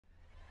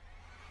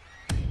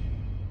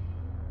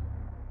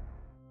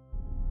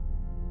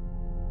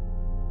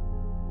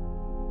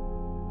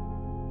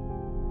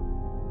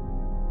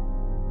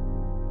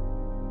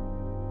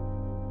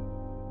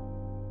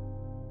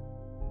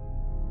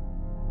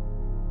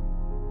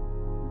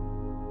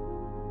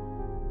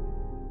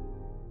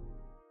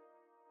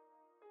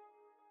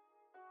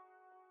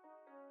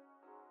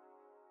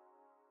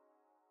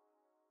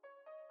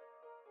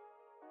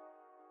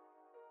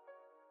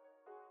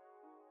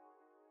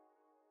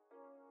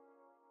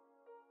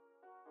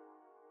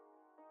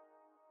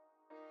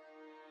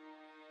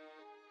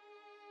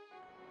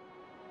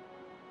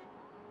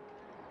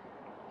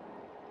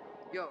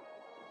Yo,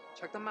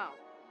 check them out.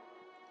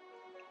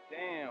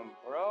 Damn,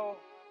 bro.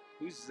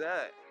 Who's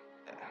that?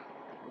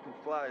 Looking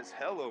fly as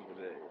hell over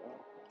there, yo.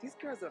 These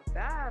girls are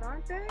bad,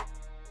 aren't they?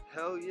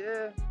 Hell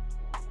yeah.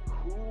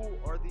 Who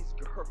are these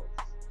girls?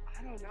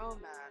 I don't know,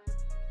 man.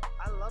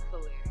 I love the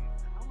ladies,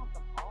 and I want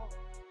them all.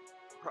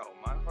 Bro,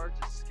 my heart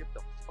just skipped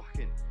a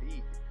fucking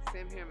beat.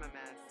 Same here, my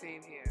man.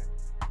 Same here.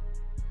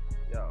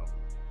 Yo,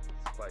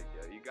 Spike,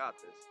 yo, you got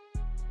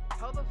this.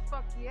 Hell the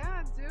fuck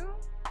yeah, dude.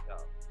 Yo,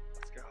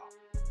 let's go.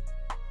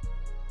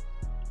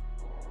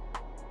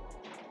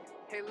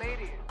 Hey,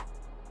 ladies.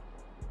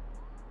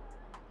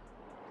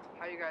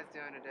 How you guys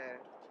doing today?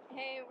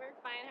 Hey, we're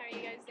fine. How are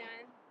you guys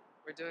doing?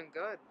 We're doing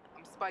good.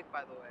 I'm Spike,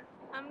 by the way.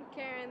 I'm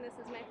Karen. This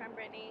is my friend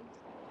Brittany.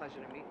 Pleasure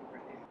to meet you,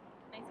 Brittany.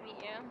 Nice to meet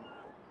you.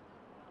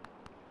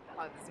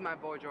 This is my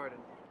boy, Jordan.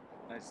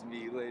 Nice to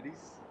meet you,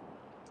 ladies.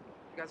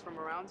 You guys from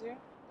around here?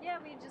 Yeah,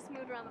 we just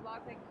moved around the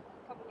block like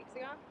a couple weeks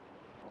ago.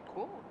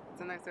 Cool. It's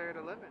a nice area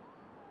to live in.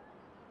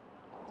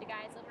 Do you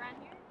guys live around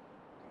here?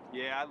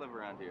 Yeah, I live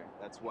around here.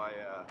 That's why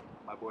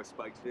my boy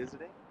Spike's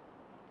visiting.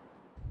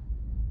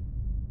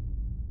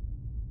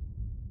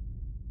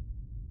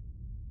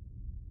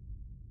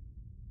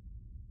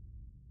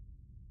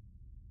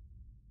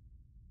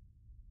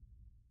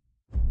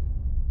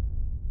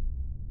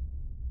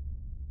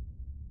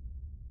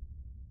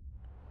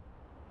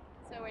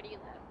 So where do you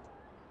live?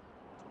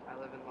 I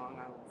live in Long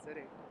Island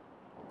City.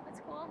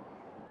 That's cool.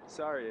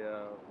 Sorry,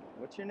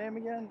 what's your name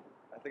again?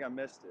 I think I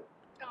missed it.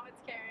 Oh,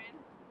 it's Karen.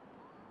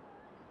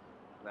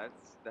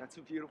 That's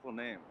a beautiful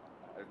name.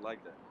 I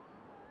like that.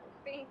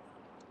 Thanks.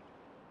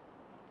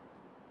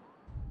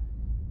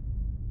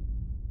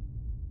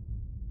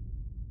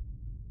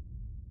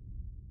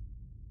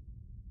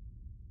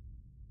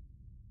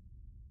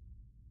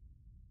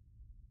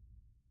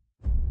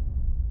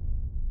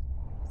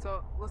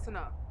 So, listen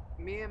up.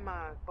 Me and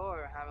my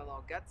boy are having a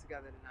little get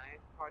together tonight.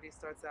 Party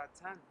starts at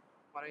 10.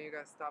 Why don't you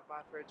guys stop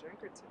by for a drink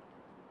or two?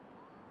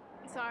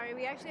 Sorry,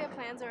 we actually have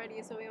plans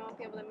already, so we won't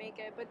be able to make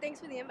it. But thanks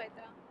for the invite,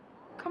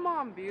 though. Come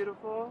on,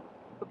 beautiful.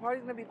 The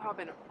party's gonna be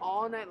popping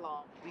all night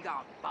long. We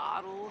got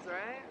bottles,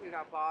 right? We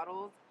got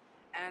bottles.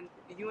 And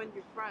you and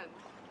your friends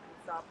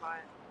can stop by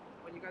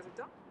when you guys are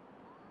done.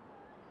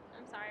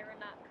 I'm sorry, we're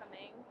not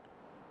coming.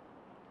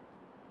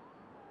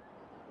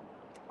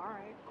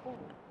 Alright, cool.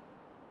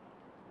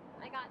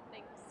 I got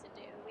things to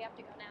do. We have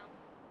to go now.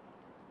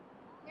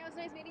 Yeah, it was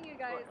nice meeting you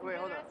guys. Wait, Enjoy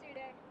hold the on. rest of your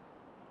day.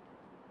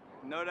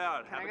 No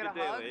doubt. Can I Have get a a good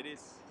day, hug?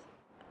 ladies.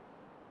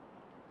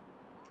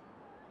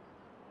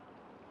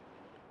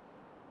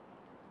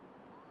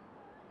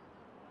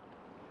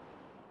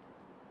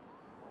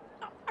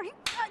 Are you?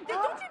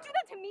 Don't you do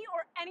that to me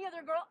or any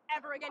other girl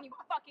ever again, you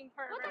fucking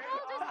pervert. What the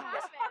hell just happened?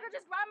 This fucker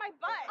just grabbed my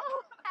butt. Oh,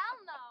 hell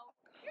no.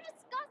 You're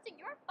disgusting.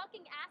 You're a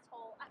fucking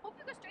asshole. I hope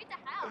you go straight to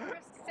hell. You're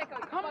a sicko.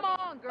 You Come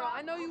fucking on, girl.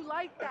 I know you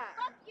like that.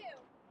 Fuck you.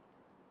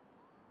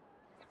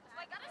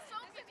 Like, that is so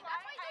This is stupid. why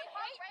That's why you I don't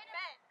hate right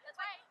men. That's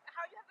why.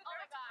 How you have the Oh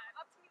nerve my to God. come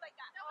up to me like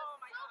that? That Oh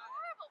was my so god.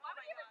 horrible. Why Oh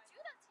would my he even God. do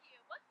that to you?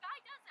 What guy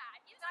does that?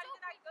 He's Not so even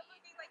that good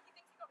creepy. looking. Like he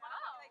thinks he can No, run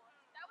up and be like,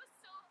 that was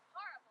so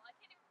horrible. I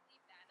can't even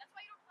believe that. That's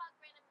why you don't hug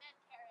random men,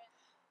 Karen.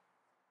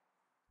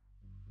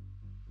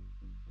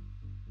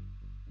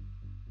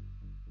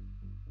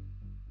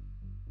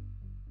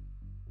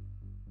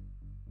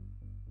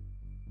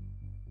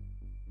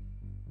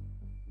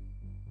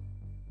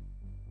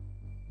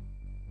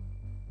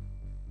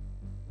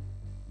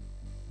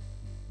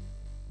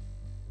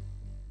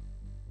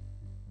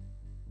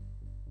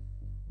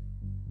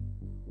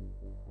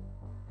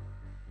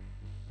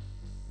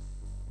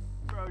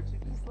 Bro, you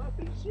just slapped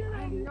the shit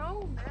I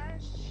know, man.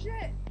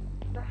 Shit.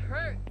 That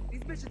hurts.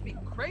 These bitches be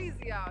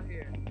crazy out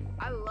here.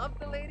 I love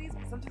the ladies,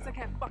 but sometimes I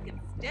can't fucking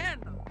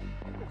stand them.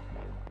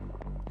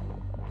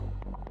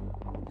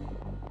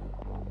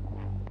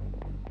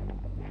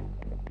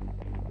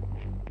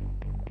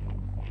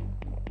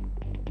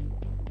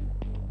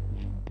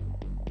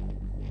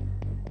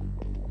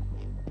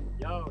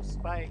 Yo,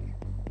 Spike,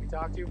 can we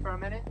talk to you for a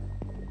minute?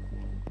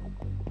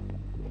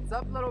 What's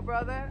up, little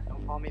brother?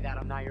 Don't call me that,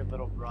 I'm not your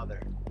little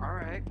brother.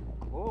 Alright,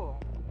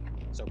 cool.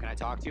 So can I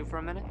talk to you for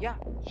a minute? Yeah,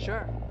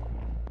 sure.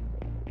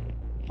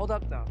 Hold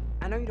up, though.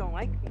 I know you don't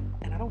like me,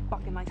 and I don't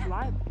fucking like you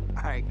either.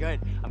 Alright, good.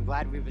 I'm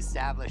glad we've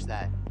established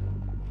that.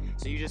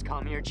 So you just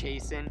come here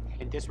chasing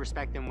and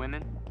disrespecting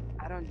women?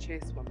 I don't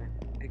chase women.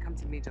 They come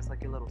to me just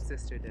like your little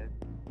sister did.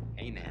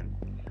 Hey man,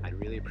 I'd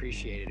really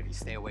appreciate it if you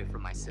stay away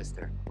from my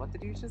sister. What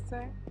did you just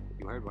say?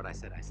 You heard what I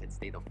said. I said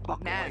stay the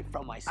fuck Man, away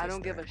from my sister. I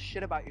don't give a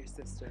shit about your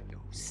sister. Yo,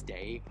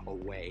 stay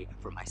away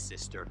from my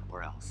sister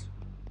or else.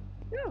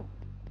 Yo,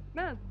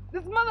 man,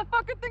 this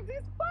motherfucker thinks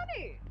he's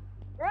funny,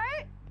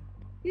 right?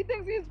 He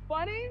thinks he's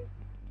funny?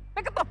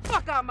 Man, get the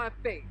fuck out of my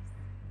face.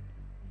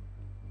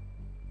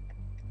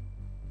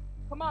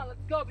 Come on,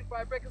 let's go before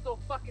I break his little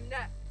fucking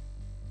neck.